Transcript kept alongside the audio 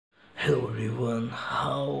Hello everyone,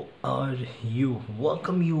 how are you?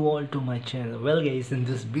 Welcome you all to my channel. Well guys, in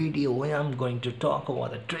this video I'm going to talk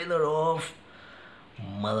about the trailer of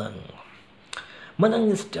Malang.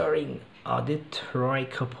 Malang is starring Aditya Roy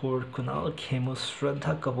Kapoor, Kunal Khemo,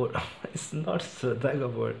 Shraddha Kapoor. It's not Shraddha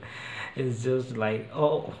Kapoor. It's just like,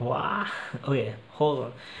 oh wow. Okay,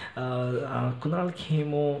 hold on. Kunal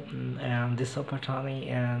Khemo and Disha Patani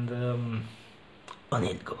and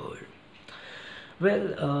Anil Kapoor. Well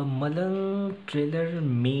Malang trailer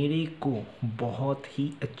मेरे को बहुत ही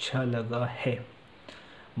अच्छा लगा है.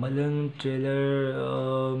 मलंग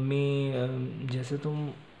trailer में जैसे तुम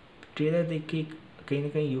trailer देख के कहीं ना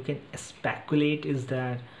कहीं you can speculate is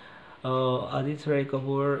that Aditya Roy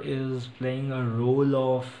Kapoor is playing a role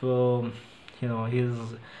of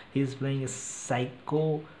he is playing a psycho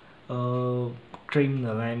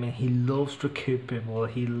criminal. I mean, he loves to kill people,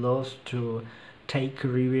 he loves to take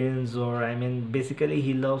revenge, or I mean basically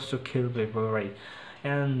he loves to kill people, right?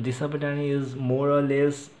 And Disha Patani is more or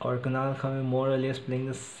less, or Kunal Khame more or less playing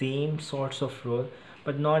the same sorts of role,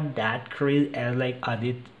 but not that crazy as like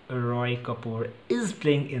Aditya Roy Kapoor is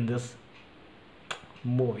playing in this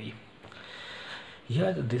movie.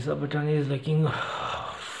 Yeah, Disha Patani is looking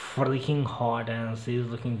freaking hot and she is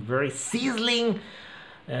looking very sizzling,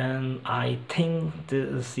 and I think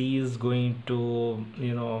she is going to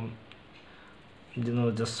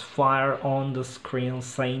just fire on the screen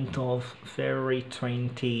Saint of February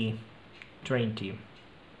 2020.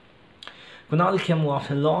 Kunal Khemo,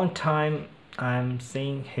 after a long time I'm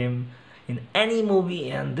seeing him in any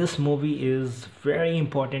movie, and this movie is very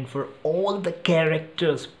important for all the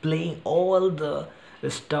characters playing, all the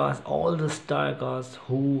stars, all the star cast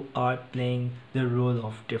who are playing the role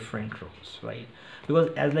of different roles, right? Because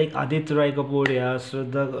as like Aditya Roy Kapoor, yeah,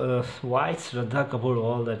 why Shraddha Kapoor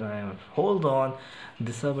all the time? Hold on,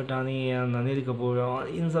 Disha Patani and Anil Kapoor,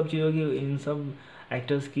 इन सब चीज़ों की, इन सब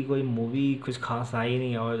actors की कोई movie कुछ खास आई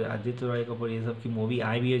नहीं, और आदित्य रॉय कपूर ये सब की मूवी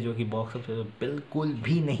आई भी है जो कि बॉक्स ऑफिस पर बिल्कुल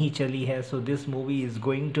भी नहीं चली है. So this movie is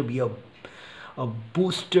going to be a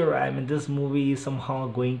booster. I mean, this movie is somehow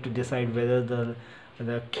going to decide whether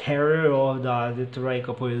the career of the Aditya Roy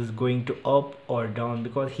Kapoor is going to up or down,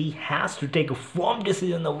 because he has to take a firm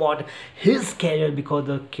decision about his career, because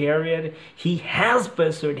the career he has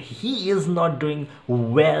pursued, he is not doing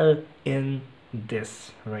well in this,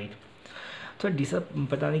 right? तो डिसा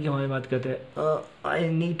पता नहीं क्यों हमें बात करते हैं. I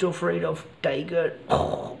need to afraid of tiger.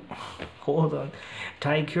 Hold on.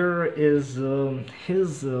 Tiger is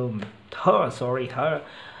her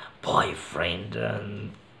boyfriend.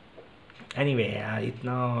 Anyway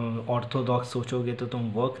इतना Orthodox सोचोगे तो तुम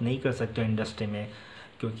वर्क नहीं कर सकते इंडस्ट्री में,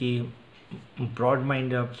 क्योंकि ब्रॉड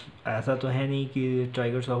माइंड अब ऐसा तो है नहीं कि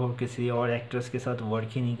टाइगर श्रॉफ किसी और एक्ट्रेस के साथ वर्क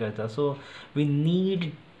ही नहीं करता. So we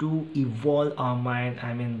need to evolve our mind. I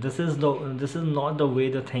mean, this is not the way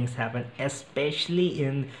the things happen, especially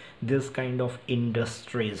in this kind of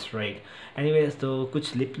industries, right? Anyways, तो कुछ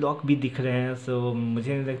लिप लॉक भी दिख रहे हैं, so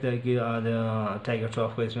मुझे नहीं लगता कि टाइगर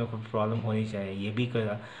श्रॉफ को इसमें कोई प्रॉब्लम होनी चाहिए. ये भी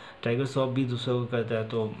करा, टाइगर श्रॉफ भी दूसरों को करता है,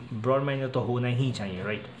 तो ब्रॉड माइंड तो होना ही चाहिए,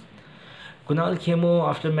 right? Kunal Khemo,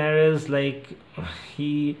 after marriage, like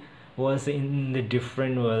he was in a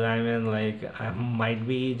different world. I mean, like I might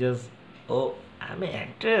be just, oh, I'm an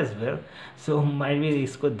actor as well, so might be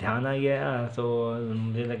इसको ध्यान आ गया. so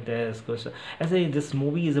मुझे लगता है इसको ऐसे. this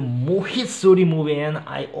movie is a Mohit story movie, and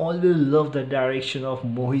I always love the direction of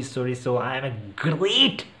Mohit story, so I am a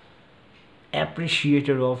great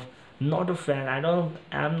appreciator of, not a fan,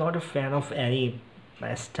 I'm not a fan of any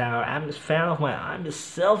star. I'm a fan of I'm a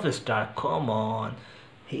self star. Come on,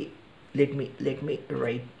 hey, let me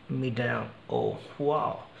write me down. Oh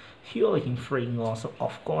wow, you're looking freaking awesome.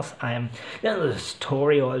 Of course I am. That's a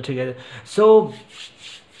story altogether. So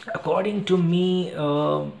according to me,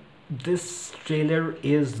 this trailer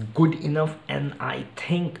is good enough, and I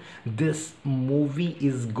think this movie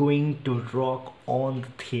is going to rock on the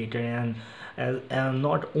theater, and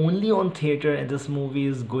not only on theater, and this movie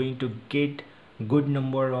is going to get good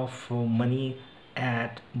number of money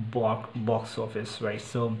at box office, right?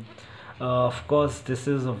 So of course this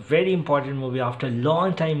is a very important movie. After a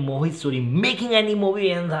long time Mohit story making any movie,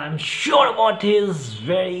 and I'm sure about his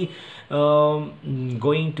very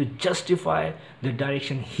going to justify the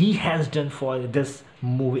direction he has done for this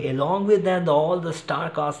movie. Along with that, all the star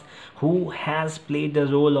cast who has played the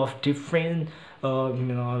role of different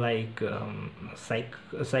like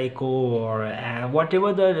psycho, or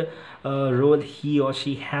whatever the role he or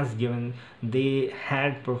she has given, they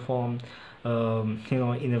had performed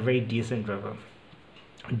in a very decent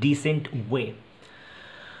way.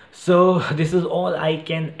 So this is all I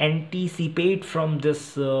can anticipate from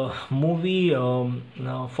this movie.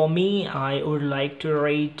 Now for me, I would like to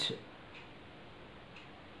rate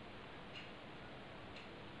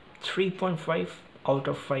 3.5 out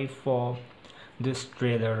of 5 for this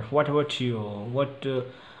trailer. What about you?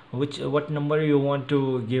 What number you want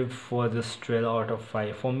to give for this trailer out of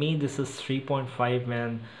 5? For me, this is 3.5,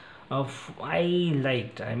 man. I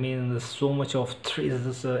liked. I mean, there's so much of this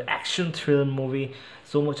is an action thrill movie.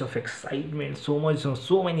 So much of excitement. So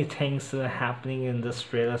many things happening in this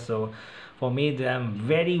trailer. So for me, I'm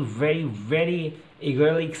very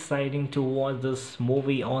eagerly exciting to watch this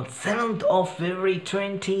movie on 7th of February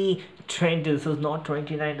 2020. This is not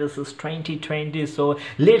 29, this is 2020. So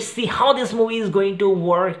let's see how this movie is going to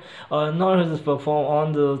work, not just perform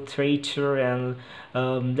on the theater. And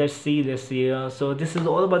let's see. So this is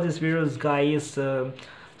all about this videos, guys.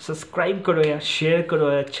 Subscribe करो या share करो,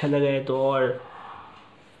 अच्छा लगा है तो, और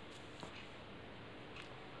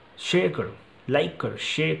share करो, like करो,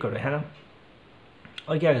 शेयर करो, है ना।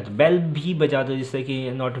 और क्या कहते, बेल भी बजा दो जिससे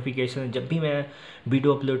कि नोटिफिकेशन, जब भी मैं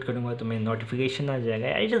वीडियो अपलोड करूँगा तो मैं नोटिफिकेशन आ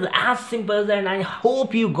जाएगा। It is as simple and I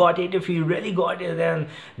hope you got it. If you really got it then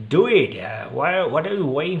do it. What are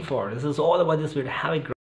you waiting for? This is all about this video. Have a